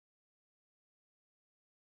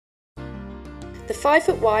The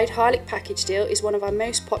 5-foot wide Harlech package deal is one of our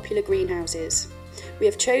most popular greenhouses. We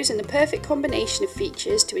have chosen the perfect combination of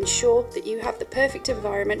features to ensure that you have the perfect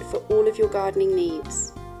environment for all of your gardening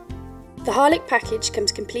needs. The Harlech package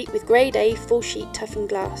comes complete with Grade A full sheet toughened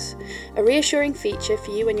glass, a reassuring feature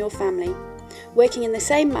for you and your family. Working in the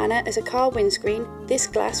same manner as a car windscreen, this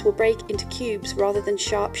glass will break into cubes rather than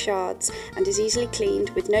sharp shards and is easily cleaned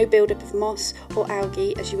with no buildup of moss or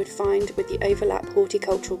algae as you would find with the overlap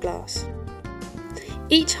horticultural glass.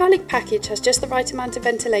 Each Harlech package has just the right amount of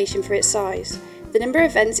ventilation for its size. The number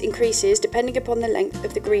of vents increases depending upon the length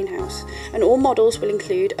of the greenhouse, and all models will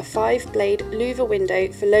include a 5-blade louver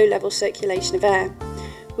window for low-level circulation of air.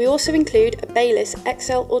 We also include a Bayless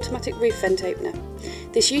XL automatic roof vent opener.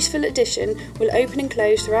 This useful addition will open and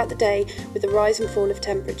close throughout the day with the rise and fall of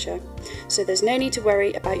temperature, so there's no need to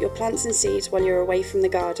worry about your plants and seeds while you're away from the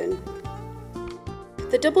garden.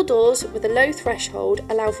 The double doors with a low threshold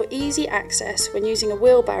allow for easy access when using a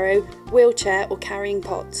wheelbarrow, wheelchair or carrying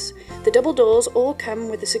pots. The double doors all come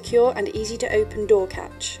with a secure and easy to open door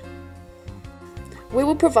catch. We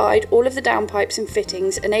will provide all of the downpipes and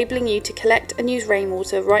fittings, enabling you to collect and use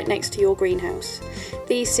rainwater right next to your greenhouse.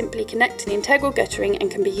 These simply connect to the integral guttering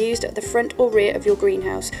and can be used at the front or rear of your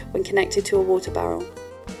greenhouse when connected to a water barrel.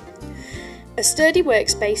 A sturdy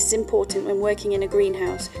workspace is important when working in a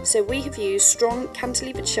greenhouse, so we have used strong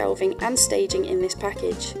cantilevered shelving and staging in this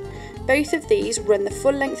package. Both of these run the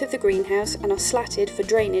full length of the greenhouse and are slatted for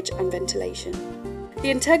drainage and ventilation.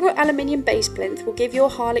 The integral aluminium base plinth will give your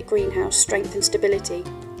Harlech greenhouse strength and stability.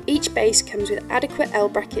 Each base comes with adequate L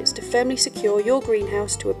brackets to firmly secure your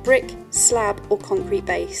greenhouse to a brick, slab or concrete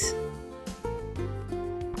base.